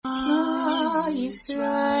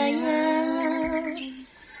Yisrael,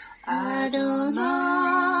 Adonai,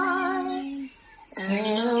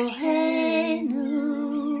 Eloheinu,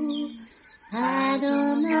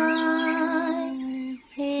 Adonai,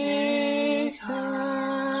 Echad,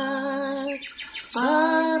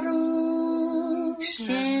 Baruch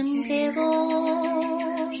Shem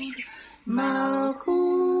Kevod, Malkuto,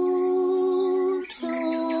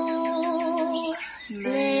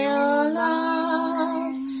 Leolam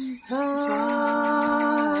Va'ed.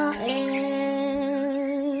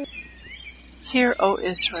 Hear, O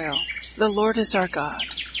Israel, the Lord is our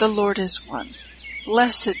God, the Lord is one.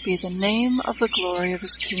 Blessed be the name of the glory of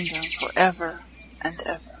his kingdom forever and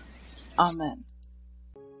ever. Amen.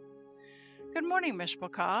 Good morning,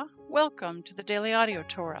 Mishpachah. Welcome to the Daily Audio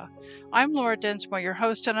Torah. I'm Laura Densmore, your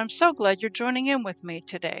host, and I'm so glad you're joining in with me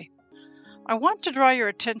today. I want to draw your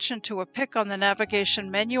attention to a pic on the navigation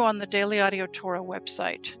menu on the Daily Audio Torah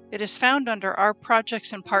website. It is found under our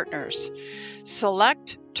projects and partners.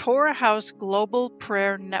 Select Torah House Global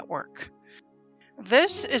Prayer Network.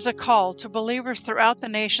 This is a call to believers throughout the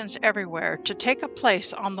nations everywhere to take a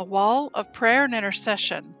place on the wall of prayer and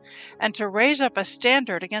intercession and to raise up a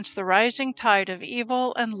standard against the rising tide of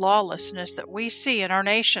evil and lawlessness that we see in our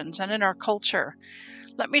nations and in our culture.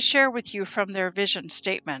 Let me share with you from their vision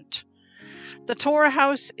statement. The Torah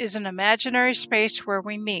House is an imaginary space where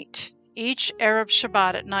we meet, each Erev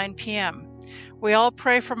Shabbat at 9 p.m. We all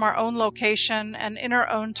pray from our own location and in our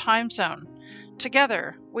own time zone.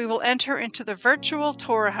 Together, we will enter into the virtual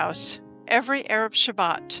Torah House every Erev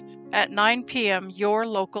Shabbat at 9 p.m. your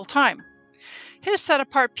local time. His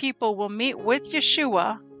set-apart people will meet with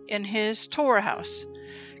Yeshua in his Torah House.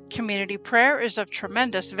 Community prayer is of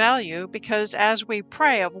tremendous value because as we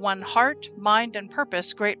pray of one heart, mind, and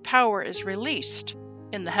purpose, great power is released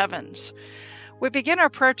in the heavens. We begin our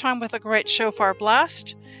prayer time with a great shofar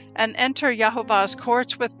blast and enter Yahovah's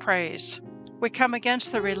courts with praise. We come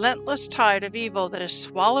against the relentless tide of evil that is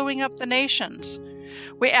swallowing up the nations.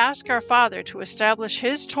 We ask our Father to establish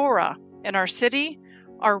his Torah in our city,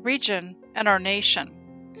 our region, and our nation.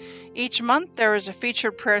 Each month there is a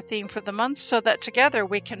featured prayer theme for the month so that together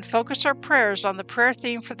we can focus our prayers on the prayer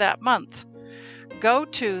theme for that month. Go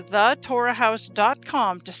to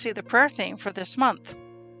thetorahhouse.com to see the prayer theme for this month.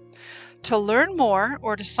 To learn more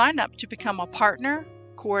or to sign up to become a partner,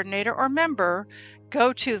 coordinator, or member,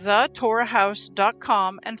 go to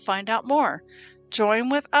thetorahhouse.com and find out more. Join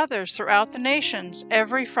with others throughout the nations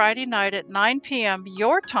every Friday night at 9 p.m.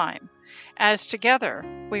 your time, as together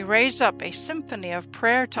we raise up a symphony of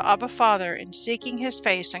prayer to Abba Father in seeking his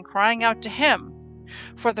face and crying out to him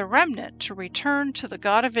for the remnant to return to the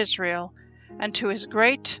God of Israel and to his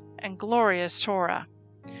great and glorious Torah.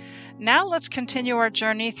 Now let's continue our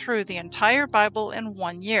journey through the entire Bible in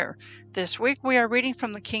 1 year. This week we are reading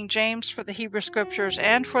from the King James for the Hebrew Scriptures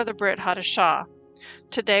and for the Brit Hadashah.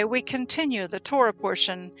 Today we continue the Torah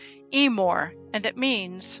portion, Emor, and it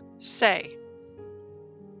means say.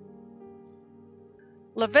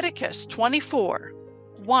 Leviticus 24,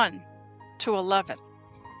 1 to 11.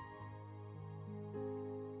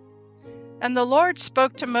 And the Lord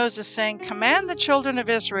spoke to Moses, saying, Command the children of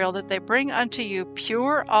Israel that they bring unto you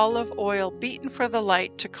pure olive oil beaten for the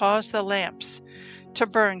light to cause the lamps to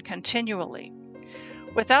burn continually.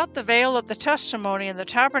 Without the veil of the testimony in the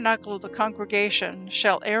tabernacle of the congregation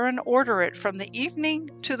shall Aaron order it from the evening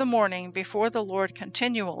to the morning before the Lord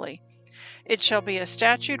continually. It shall be a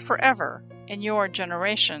statute forever in your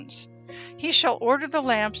generations. He shall order the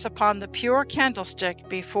lamps upon the pure candlestick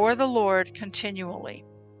before the Lord continually.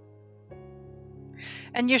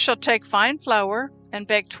 And you shall take fine flour, and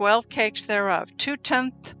bake 12 cakes thereof.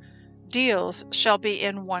 2/10 deals shall be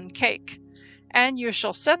in 1 cake. And you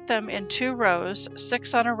shall set them in 2 rows,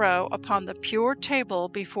 6 on a row, upon the pure table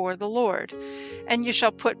before the Lord. And you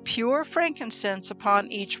shall put pure frankincense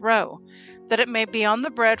upon each row, that it may be on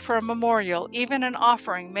the bread for a memorial, even an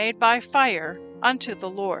offering made by fire unto the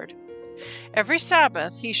Lord. Every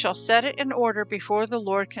Sabbath he shall set it in order before the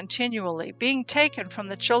Lord continually, being taken from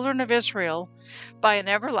the children of Israel by an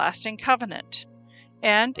everlasting covenant.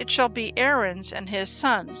 And it shall be Aaron's and his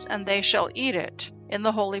sons, and they shall eat it in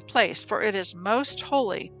the holy place, for it is most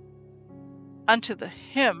holy unto the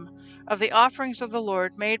hymn of the offerings of the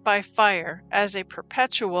Lord made by fire as a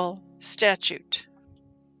perpetual statute.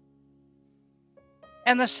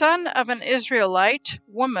 And the son of an Israelite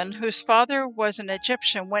woman whose father was an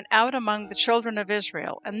Egyptian went out among the children of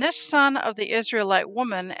Israel. And this son of the Israelite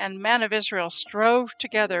woman and man of Israel strove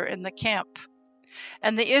together in the camp.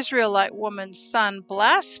 And the Israelite woman's son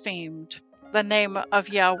blasphemed the name of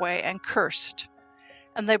Yahweh and cursed.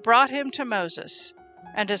 And they brought him to Moses.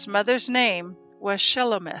 And his mother's name was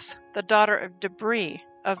Shelomith, the daughter of Debri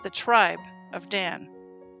of the tribe of Dan.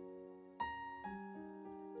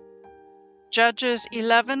 Judges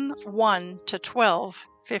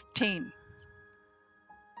 11:1-12:15.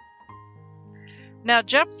 Now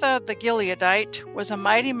Jephthah the Gileadite was a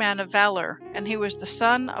mighty man of valor, and he was the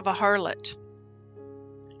son of a harlot.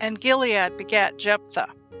 And Gilead begat Jephthah.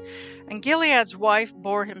 And Gilead's wife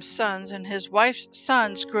bore him sons, and his wife's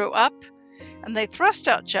sons grew up, and they thrust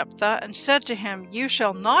out Jephthah, and said to him, You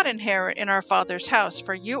shall not inherit in our father's house,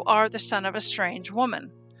 for you are the son of a strange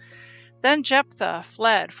woman. Then Jephthah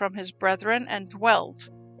fled from his brethren, and dwelt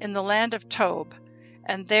in the land of Tob.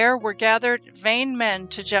 And there were gathered vain men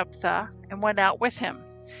to Jephthah, and went out with him.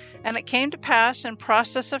 And it came to pass in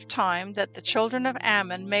process of time that the children of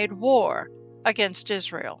Ammon made war against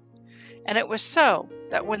Israel. And it was so,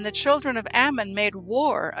 that when the children of Ammon made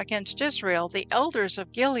war against Israel, the elders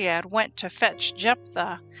of Gilead went to fetch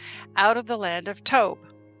Jephthah out of the land of Tob.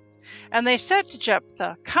 And they said to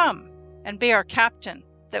Jephthah, Come and be our captain,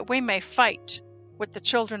 that we may fight with the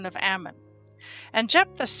children of Ammon. And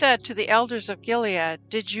Jephthah said to the elders of Gilead,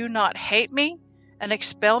 Did you not hate me, and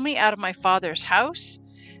expel me out of my father's house?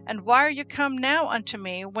 And why are you come now unto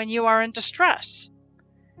me when you are in distress?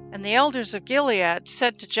 And the elders of Gilead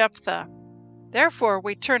said to Jephthah, Therefore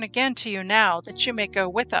we turn again to you now, that you may go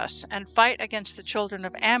with us, and fight against the children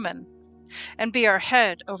of Ammon, and be our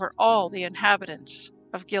head over all the inhabitants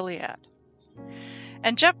of Gilead.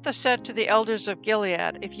 And Jephthah said to the elders of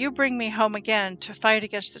Gilead, If you bring me home again to fight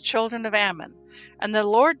against the children of Ammon, and the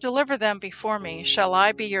Lord deliver them before me, shall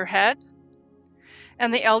I be your head?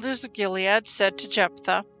 And the elders of Gilead said to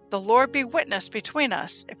Jephthah, The Lord be witness between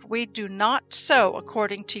us, if we do not so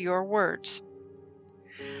according to your words.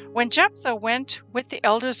 When Jephthah went with the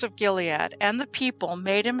elders of Gilead, and the people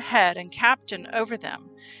made him head and captain over them,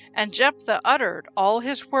 and Jephthah uttered all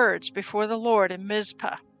his words before the Lord in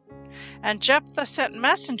Mizpah. And Jephthah sent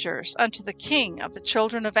messengers unto the king of the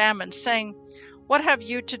children of Ammon, saying, What have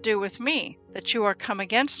you to do with me, that you are come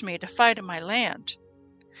against me to fight in my land?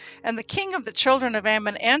 And the king of the children of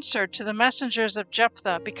Ammon answered to the messengers of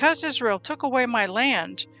Jephthah, Because Israel took away my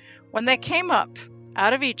land, when they came up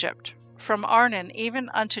out of Egypt, from Arnon even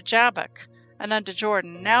unto Jabbok, and unto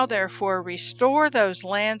Jordan, now therefore restore those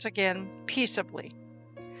lands again peaceably.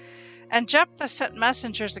 And Jephthah sent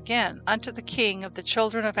messengers again unto the king of the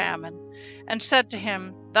children of Ammon, and said to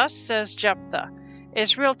him, Thus says Jephthah,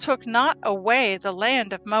 Israel took not away the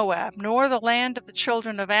land of Moab, nor the land of the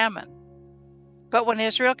children of Ammon. But when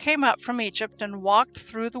Israel came up from Egypt, and walked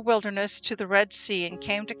through the wilderness to the Red Sea, and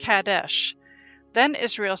came to Kadesh, then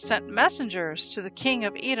Israel sent messengers to the king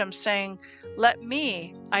of Edom, saying, Let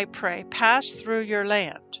me, I pray, pass through your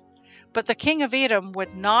land. But the king of Edom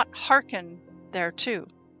would not hearken thereto.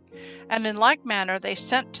 And in like manner they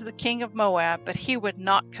sent to the king of Moab, but he would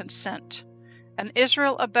not consent. And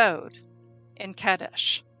Israel abode in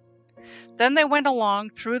Kadesh. Then they went along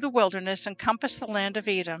through the wilderness, and compassed the land of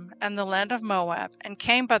Edom and the land of Moab, and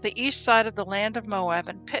came by the east side of the land of Moab,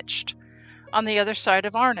 and pitched on the other side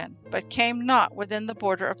of Arnon, but came not within the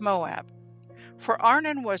border of Moab. For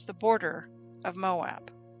Arnon was the border of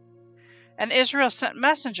Moab. And Israel sent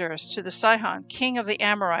messengers to the Sihon, king of the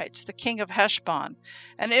Amorites, the king of Heshbon.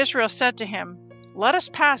 And Israel said to him, Let us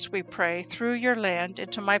pass, we pray, through your land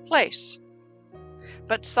into my place.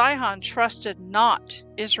 But Sihon trusted not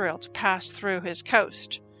Israel to pass through his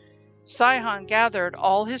coast. Sihon gathered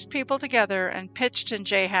all his people together, and pitched in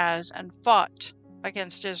Jahaz, and fought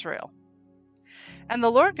against Israel. And the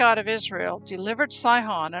Lord God of Israel delivered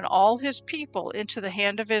Sihon and all his people into the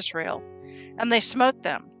hand of Israel, and they smote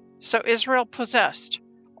them. So Israel possessed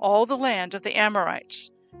all the land of the Amorites,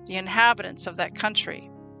 the inhabitants of that country.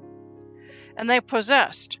 And they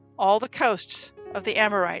possessed all the coasts of the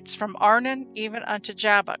Amorites, from Arnon even unto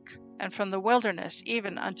Jabbok, and from the wilderness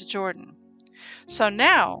even unto Jordan. So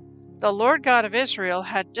now the Lord God of Israel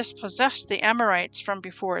had dispossessed the Amorites from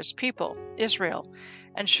before his people, Israel.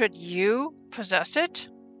 And should you possess it?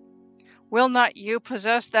 Will not you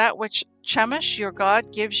possess that which Chemosh your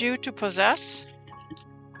God gives you to possess?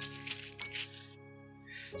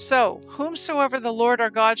 So, whomsoever the Lord our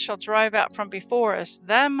God shall drive out from before us,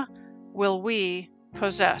 them will we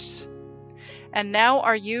possess. And now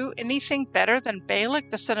are you anything better than Balak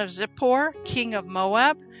the son of Zippor, king of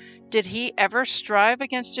Moab? Did he ever strive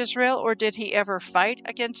against Israel, or did he ever fight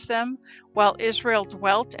against them, while Israel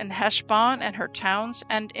dwelt in Heshbon and her towns,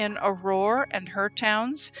 and in Aroer and her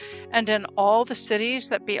towns, and in all the cities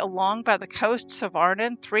that be along by the coasts of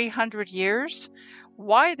Arnon 300 years?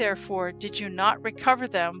 Why therefore did you not recover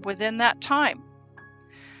them within that time?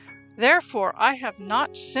 Therefore I have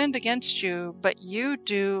not sinned against you, but you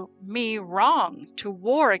do me wrong to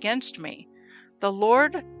war against me. The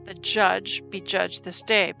Lord, the judge, be judged this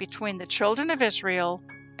day between the children of Israel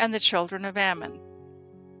and the children of Ammon.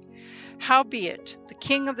 Howbeit, the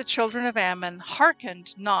king of the children of Ammon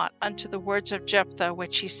hearkened not unto the words of Jephthah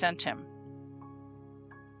which he sent him.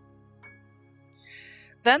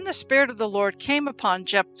 Then the Spirit of the Lord came upon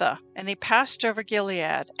Jephthah, and he passed over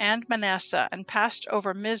Gilead and Manasseh, and passed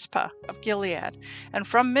over Mizpah of Gilead. And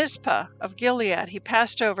from Mizpah of Gilead he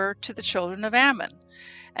passed over to the children of Ammon.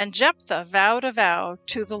 And Jephthah vowed a vow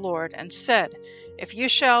to the Lord, and said, If you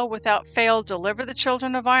shall without fail deliver the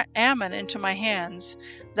children of Ammon into my hands,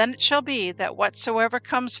 then it shall be that whatsoever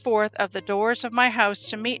comes forth of the doors of my house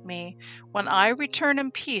to meet me, when I return in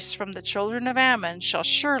peace from the children of Ammon, shall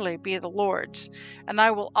surely be the Lord's, and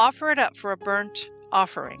I will offer it up for a burnt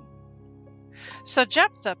offering. So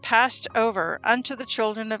Jephthah passed over unto the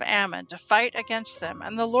children of Ammon to fight against them,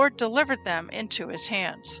 and the Lord delivered them into his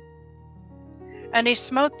hands. And he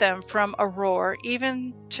smote them from Aroer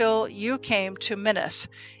even till you came to Minnith,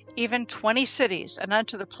 even 20 cities, and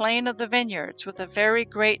unto the plain of the vineyards, with a very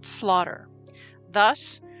great slaughter.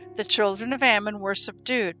 Thus the children of Ammon were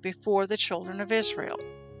subdued before the children of Israel.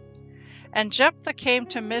 And Jephthah came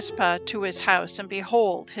to Mizpah to his house, and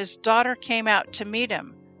behold, his daughter came out to meet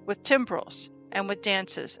him with timbrels and with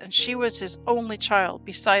dances, and she was his only child.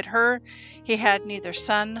 Beside her he had neither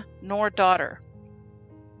son nor daughter.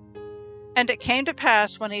 And it came to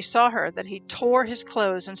pass, when he saw her, that he tore his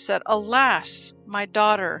clothes, and said, Alas, my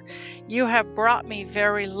daughter, you have brought me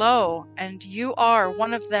very low, and you are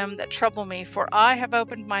one of them that trouble me, for I have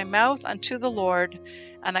opened my mouth unto the Lord,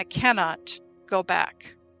 and I cannot go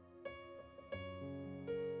back.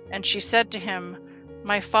 And she said to him,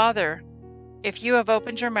 My father, if you have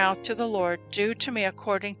opened your mouth to the Lord, do to me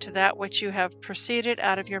according to that which you have proceeded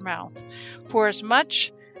out of your mouth. For as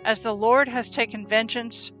much as the Lord has taken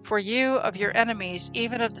vengeance for you of your enemies,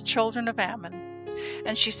 even of the children of Ammon.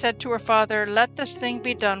 And she said to her father, Let this thing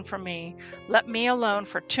be done for me. Let me alone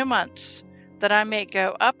for 2 months, that I may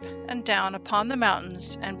go up and down upon the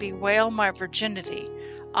mountains and bewail my virginity,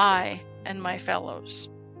 I and my fellows.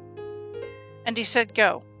 And he said,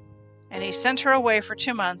 Go. And he sent her away for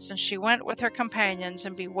 2 months, and she went with her companions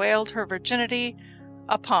and bewailed her virginity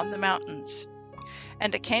upon the mountains.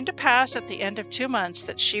 And it came to pass at the end of 2 months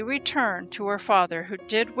that she returned to her father, who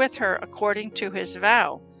did with her according to his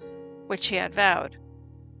vow, which he had vowed.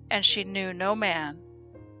 And she knew no man.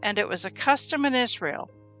 And it was a custom in Israel,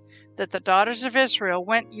 that the daughters of Israel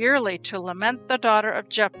went yearly to lament the daughter of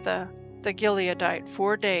Jephthah the Gileadite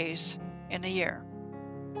 4 days in a year.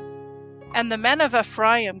 And the men of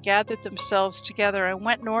Ephraim gathered themselves together, and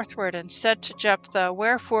went northward, and said to Jephthah,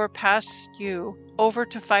 Wherefore pass you over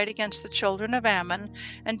to fight against the children of Ammon,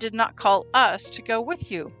 and did not call us to go with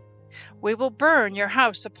you? We will burn your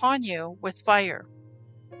house upon you with fire.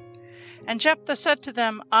 And Jephthah said to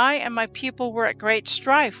them, I and my people were at great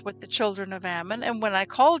strife with the children of Ammon, and when I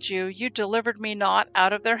called you, you delivered me not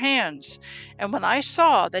out of their hands. And when I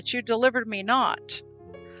saw that you delivered me not,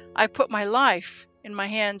 I put my life in my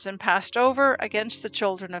hands, and passed over against the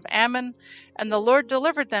children of Ammon, and the Lord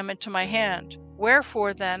delivered them into my hand.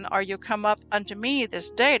 Wherefore then are you come up unto me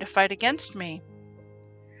this day to fight against me?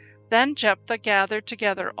 Then Jephthah gathered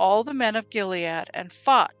together all the men of Gilead, and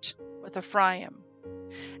fought with Ephraim.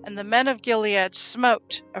 And the men of Gilead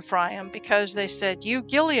smote Ephraim, because they said, You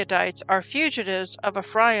Gileadites are fugitives of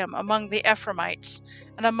Ephraim among the Ephraimites,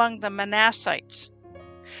 and among the Manassites.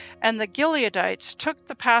 And the Gileadites took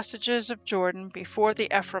the passages of Jordan before the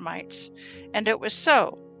Ephraimites. And it was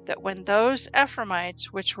so, that when those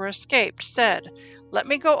Ephraimites which were escaped said, Let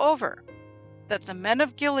me go over, that the men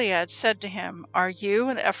of Gilead said to him, Are you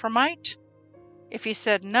an Ephraimite? If he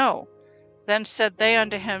said, No, then said they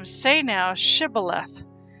unto him, Say now, Shibboleth.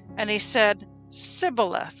 And he said,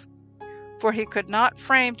 Sibboleth, for he could not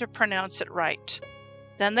frame to pronounce it right.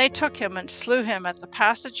 Then they took him and slew him at the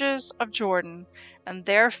passages of Jordan, and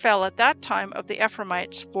there fell at that time of the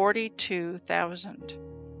Ephraimites 42,000.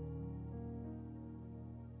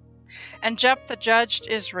 And Jephthah judged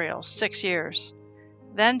Israel 6 years.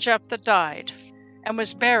 Then Jephthah died, and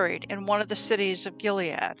was buried in one of the cities of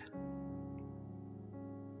Gilead.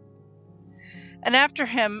 And after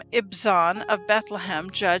him Ibzan of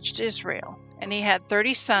Bethlehem judged Israel. And he had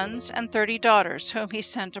 30 sons and 30 daughters, whom he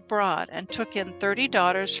sent abroad, and took in 30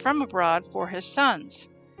 daughters from abroad for his sons.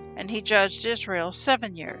 And he judged Israel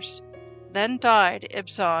 7 years. Then died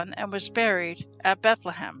Ibzan, and was buried at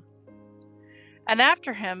Bethlehem. And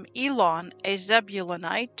after him Elon, a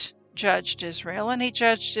Zebulunite, judged Israel, and he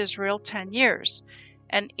judged Israel 10 years.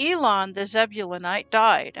 And Elon the Zebulunite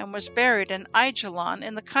died, and was buried in Aijalon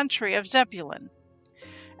in the country of Zebulun.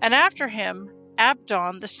 And after him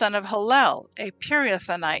Abdon the son of Hillel, a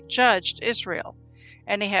Pirathonite, judged Israel.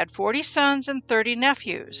 And he had 40 sons and 30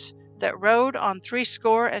 nephews, that rode on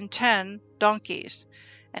 70 donkeys.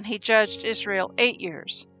 And he judged Israel 8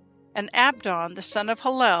 years. And Abdon the son of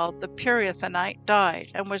Hillel, the Pirathonite,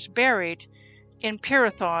 died, and was buried in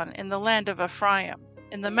Pirathon in the land of Ephraim,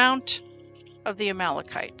 in the mount of the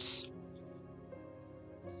Amalekites.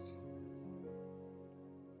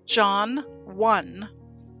 John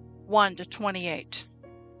 1:1-28.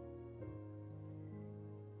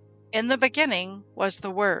 In the beginning was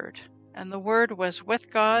the Word, and the Word was with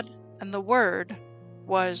God, and the Word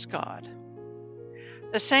was God.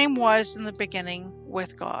 The same was in the beginning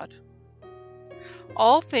with God.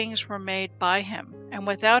 All things were made by him, and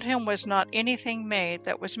without him was not anything made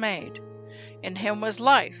that was made. In him was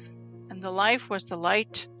life, and the life was the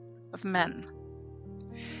light of men.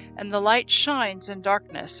 And the light shines in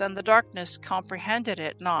darkness, and the darkness comprehended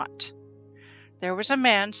it not. There was a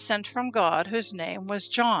man sent from God, whose name was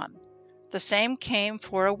John. The same came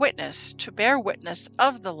for a witness, to bear witness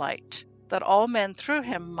of the light, that all men through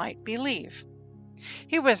him might believe.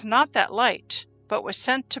 He was not that light, but was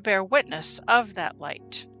sent to bear witness of that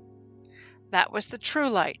light. That was the true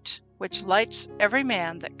light, which lights every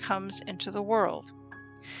man that comes into the world.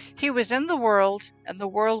 He was in the world, and the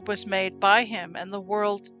world was made by him, and the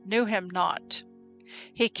world knew him not.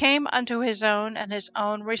 He came unto his own, and his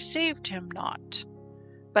own received him not.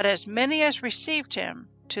 But as many as received him,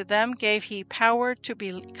 to them gave he power to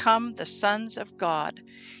become the sons of God,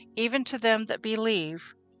 even to them that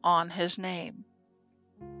believe on his name,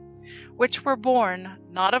 which were born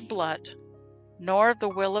not of blood, nor of the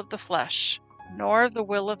will of the flesh, nor of the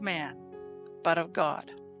will of man, but of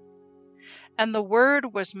God. And the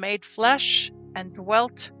Word was made flesh, and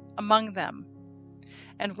dwelt among them.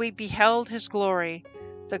 And we beheld his glory,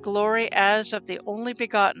 the glory as of the only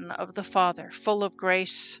begotten of the Father, full of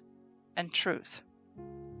grace and truth.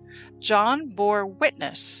 John bore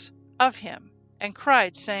witness of him, and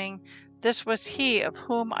cried, saying, This was he of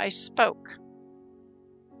whom I spoke,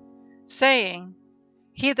 saying,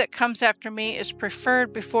 He that comes after me is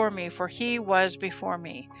preferred before me, for he was before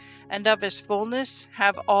me. And of his fullness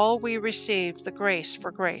have all we received the grace for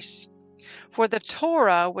grace. For the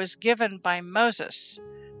Torah was given by Moses,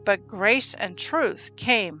 but grace and truth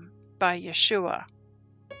came by Yeshua.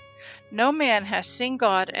 No man has seen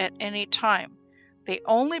God at any time. The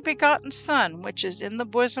only begotten Son, which is in the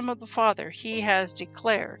bosom of the Father, he has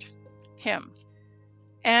declared him.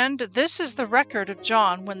 And this is the record of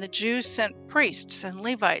John when the Jews sent priests and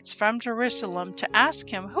Levites from Jerusalem to ask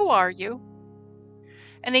him, Who are you?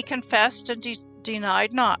 And he confessed and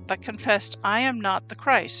denied not, but confessed, I am not the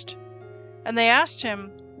Christ. And they asked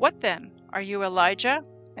him, What then? Are you Elijah?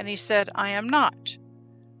 And he said, I am not.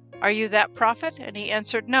 Are you that prophet? And he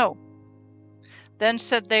answered, No. Then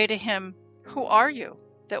said they to him, Who are you?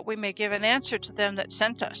 That we may give an answer to them that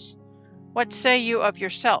sent us. What say you of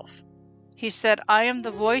yourself? He said, I am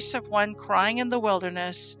the voice of one crying in the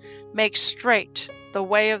wilderness, Make straight the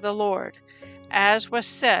way of the Lord, as was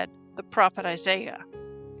said the prophet Isaiah.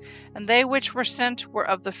 And they which were sent were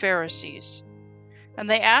of the Pharisees. And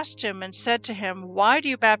they asked him and said to him, Why do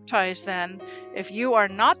you baptize then, if you are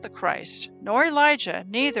not the Christ, nor Elijah,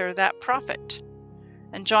 neither that prophet?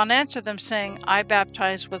 And John answered them, saying, I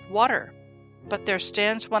baptize with water, but there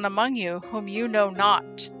stands one among you whom you know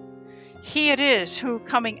not. He it is who,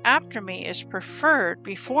 coming after me, is preferred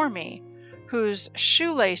before me, whose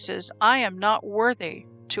shoelaces I am not worthy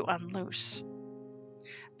to unloose.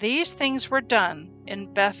 These things were done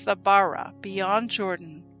in Bethabara, beyond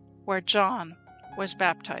Jordan, where John was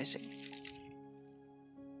baptizing.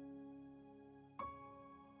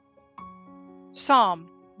 Psalm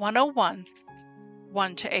 101,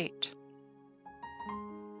 1-8.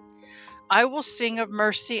 I will sing of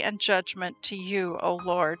mercy and judgment to you, O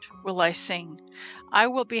Lord, will I sing. I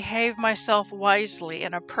will behave myself wisely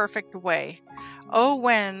in a perfect way. O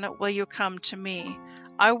when will you come to me?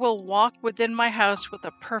 I will walk within my house with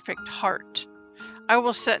a perfect heart. I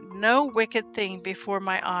will set no wicked thing before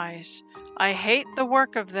my eyes. I hate the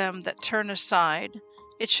work of them that turn aside.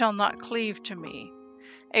 It shall not cleave to me.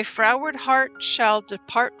 A froward heart shall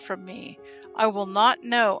depart from me. I will not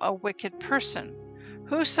know a wicked person.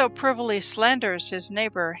 Whoso privily slanders his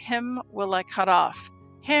neighbor, him will I cut off.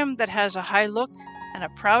 Him that has a high look and a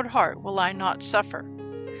proud heart will I not suffer.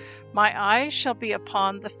 My eyes shall be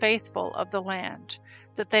upon the faithful of the land,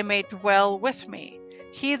 that they may dwell with me.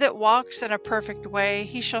 He that walks in a perfect way,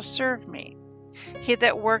 he shall serve me. He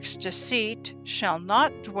that works deceit shall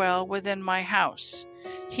not dwell within my house.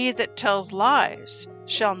 He that tells lies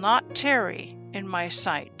shall not tarry in my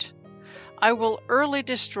sight. I will early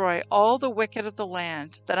destroy all the wicked of the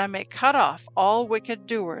land, that I may cut off all wicked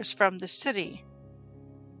doers from the city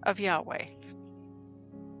of Yahweh.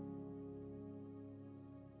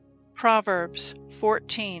 Proverbs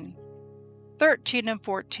 14:13 and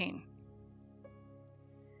 14.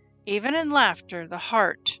 Even in laughter the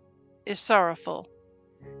heart is sorrowful,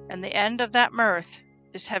 and the end of that mirth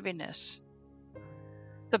is heaviness.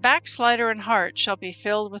 The backslider in heart shall be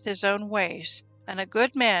filled with his own ways, and a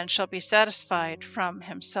good man shall be satisfied from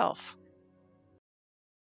himself.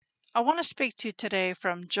 I want to speak to you today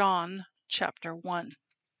from John chapter 1.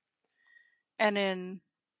 And in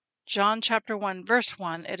John chapter 1, verse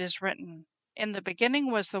 1, it is written, "In the beginning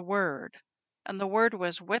was the Word, and the Word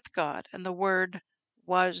was with God, and the Word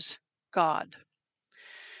was God."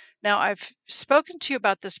 Now, I've spoken to you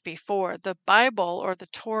about this before. The Bible or the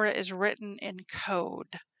Torah is written in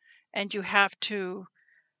code, and you have to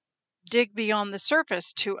dig beyond the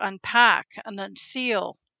surface to unpack and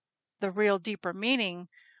unseal the real deeper meaning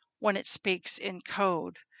when it speaks in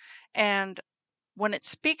code. And when it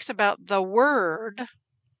speaks about the Word,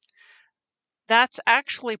 that's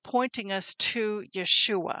actually pointing us to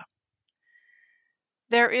Yeshua.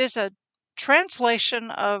 There is a translation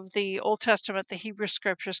of the Old Testament, the Hebrew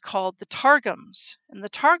Scriptures, called the Targums. And the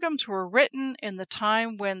Targums were written in the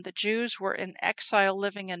time when the Jews were in exile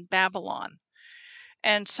living in Babylon.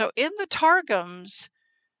 And so in the Targums,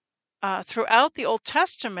 throughout the Old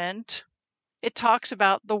Testament, it talks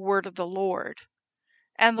about the word of the Lord.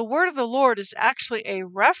 And the word of the Lord is actually a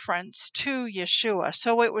reference to Yeshua.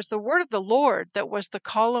 So it was the word of the Lord that was the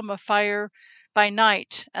column of fire by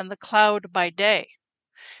night and the cloud by day.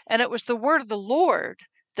 And it was the word of the Lord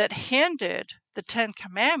that handed the Ten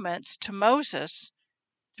Commandments to Moses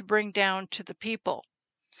to bring down to the people.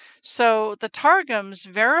 So the Targums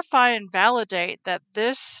verify and validate that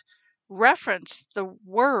this reference, the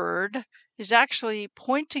word, is actually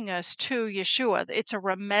pointing us to Yeshua. It's a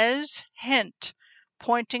remez, hint,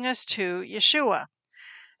 pointing us to Yeshua.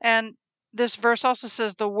 And this verse also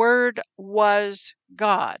says the Word was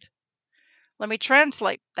God. Let me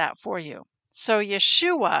translate that for you. So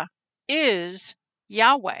Yeshua is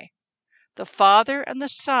Yahweh. The Father and the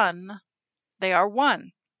Son, they are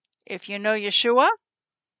one. If you know Yeshua,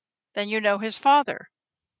 then you know his Father.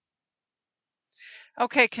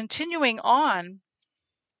 Okay, continuing on,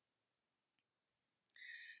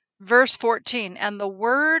 verse 14, "And the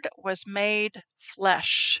Word was made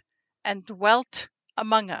flesh, and dwelt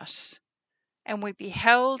among us. And we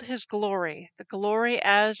beheld his glory, the glory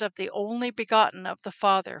as of the only begotten of the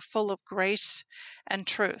Father, full of grace and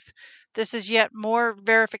truth." This is yet more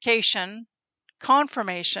verification,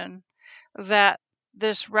 confirmation, that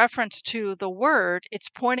this reference to the Word, it's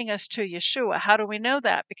pointing us to Yeshua. How do we know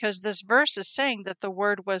that? Because this verse is saying that the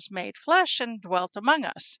Word was made flesh and dwelt among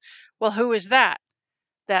us. Well, who is that?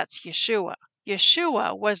 That's Yeshua.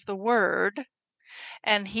 Yeshua was the Word,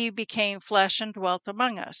 and he became flesh and dwelt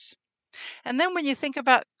among us. And then when you think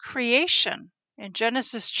about creation in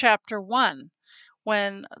Genesis chapter 1,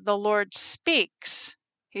 when the Lord speaks,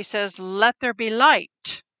 he says, "Let there be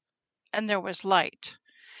light," and there was light.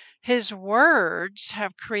 His words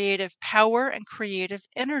have creative power and creative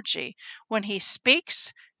energy. When he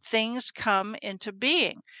speaks, things come into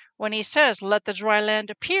being. When he says, "Let the dry land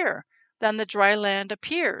appear," then the dry land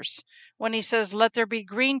appears. When he says, "Let there be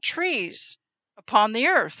green trees upon the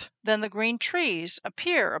earth," then the green trees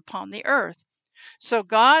appear upon the earth. So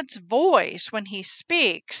God's voice, when he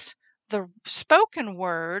speaks, the spoken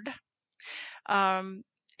word,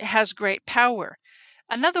 has great power.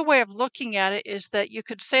 Another way of looking at it is that you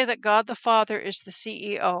could say that God the Father is the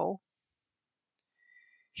CEO.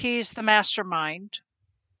 He's the mastermind.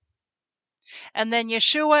 And then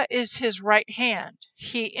Yeshua is his right hand.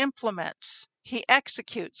 He implements, he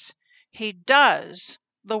executes, he does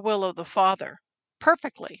the will of the Father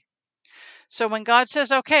perfectly. So when God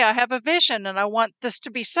says, "Okay, I have a vision and I want this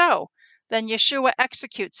to be so," then Yeshua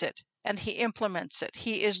executes it and he implements it.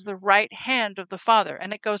 He is the right hand of the Father.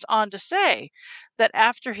 And it goes on to say that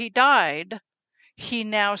after he died, he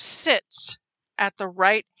now sits at the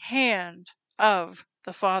right hand of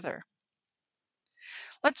the Father.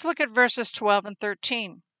 Let's look at verses 12 and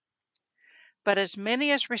 13. "But as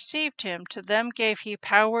many as received him, to them gave he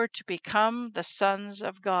power to become the sons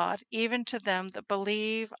of God, even to them that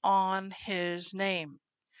believe on his name,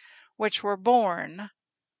 which were born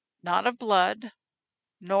not of blood,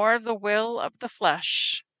 nor of the will of the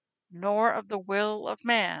flesh, nor of the will of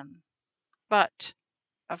man, but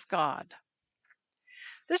of God."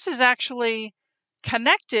 This is actually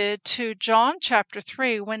connected to John chapter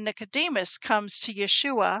 3 when Nicodemus comes to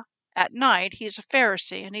Yeshua at night. He's a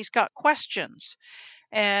Pharisee and he's got questions.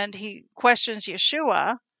 And he questions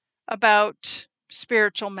Yeshua about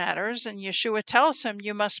spiritual matters. And Yeshua tells him,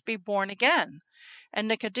 you must be born again. And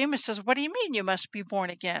Nicodemus says, what do you mean you must be born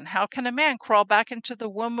again? How can a man crawl back into the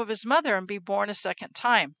womb of his mother and be born a second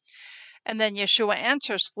time? And then Yeshua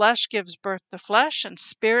answers, flesh gives birth to flesh and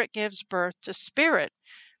spirit gives birth to spirit.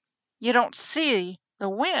 You don't see the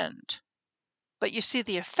wind, but you see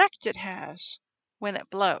the effect it has when it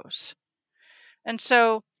blows. And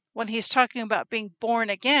so when he's talking about being born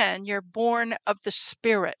again, you're born of the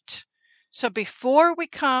Spirit. So before we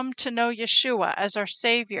come to know Yeshua as our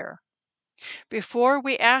Savior, before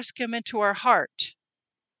we ask Him into our heart,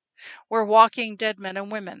 we're walking dead men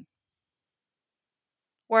and women.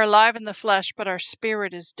 We're alive in the flesh, but our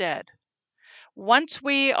spirit is dead. Once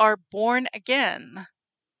we are born again,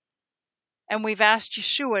 and we've asked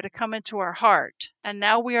Yeshua to come into our heart, and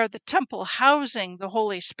now we are the temple housing the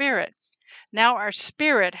Holy Spirit, now our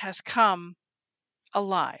spirit has come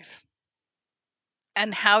alive.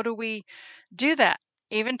 And how do we do that?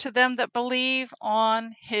 Even to them that believe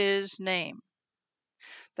on His name.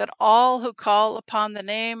 That all who call upon the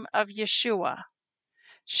name of Yeshua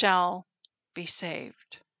shall be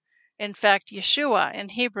saved. In fact, Yeshua in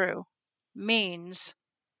Hebrew means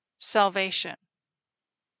salvation.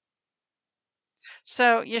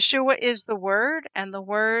 So Yeshua is the Word, and the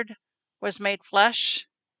Word was made flesh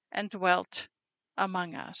and dwelt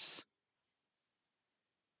among us.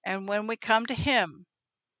 And when we come to Him,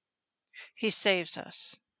 He saves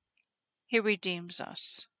us. He redeems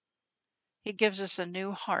us. He gives us a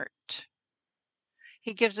new heart.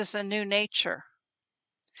 He gives us a new nature.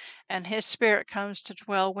 And His Spirit comes to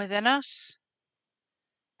dwell within us,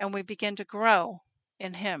 and we begin to grow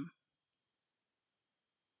in Him.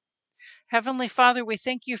 Heavenly Father, we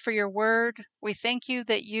thank You for Your word. We thank You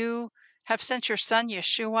that You have sent Your Son,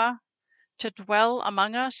 Yeshua, to dwell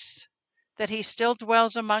among us, that He still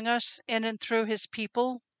dwells among us in and through His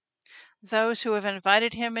people, those who have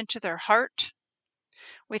invited Him into their heart.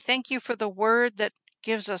 We thank You for the word that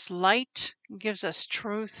gives us light, gives us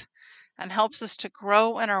truth, and helps us to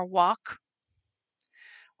grow in our walk.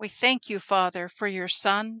 We thank You, Father, for Your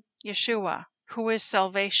Son, Yeshua, who is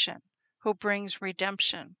salvation, who brings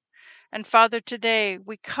redemption. And Father, today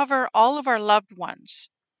we cover all of our loved ones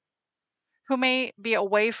who may be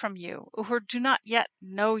away from You, who do not yet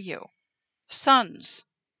know You, sons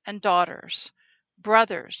and daughters,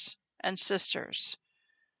 brothers and sisters,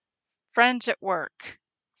 friends at work.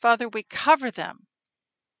 Father, we cover them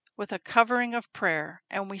with a covering of prayer,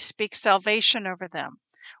 and we speak salvation over them.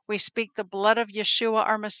 We speak the blood of Yeshua,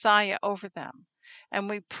 our Messiah, over them. And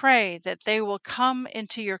we pray that they will come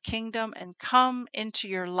into Your kingdom and come into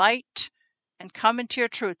Your light and come into Your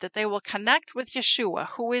truth, that they will connect with Yeshua,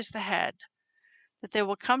 who is the head, that they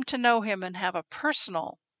will come to know Him and have a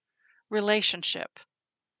personal relationship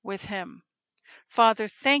with Him. Father,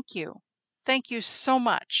 thank You. Thank You so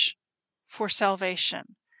much for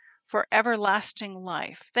salvation, for everlasting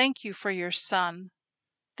life. Thank You for Your Son.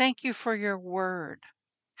 Thank You for Your word.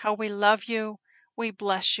 How we love You, we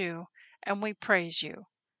bless You, and we praise You.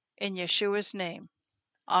 In Yeshua's name,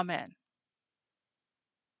 amen.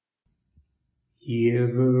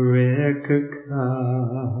 Yevrekka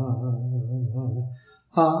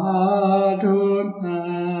Adonai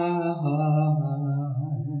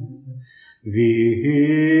Vish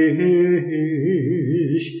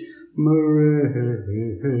Mereka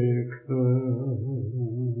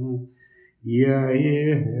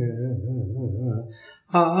Yair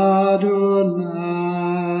Adonai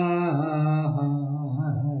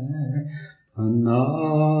Panavilaka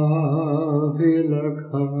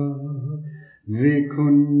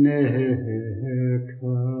Vikuneka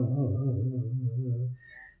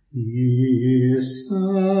Isa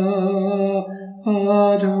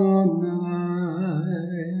Adonai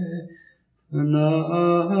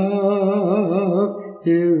Panav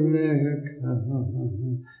Ileka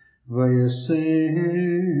Vayasen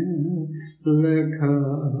Leka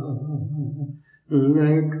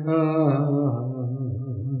Leka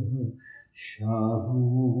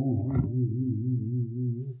Shalom.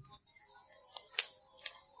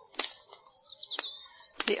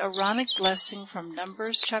 The Aaronic blessing from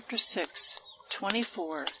Numbers chapter 6,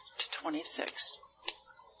 24 to 26.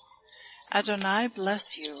 Adonai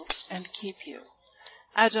bless you and keep you.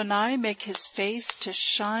 Adonai make His face to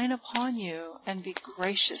shine upon you and be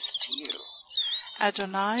gracious to you.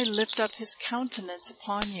 Adonai lift up His countenance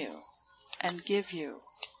upon you and give you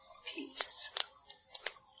peace.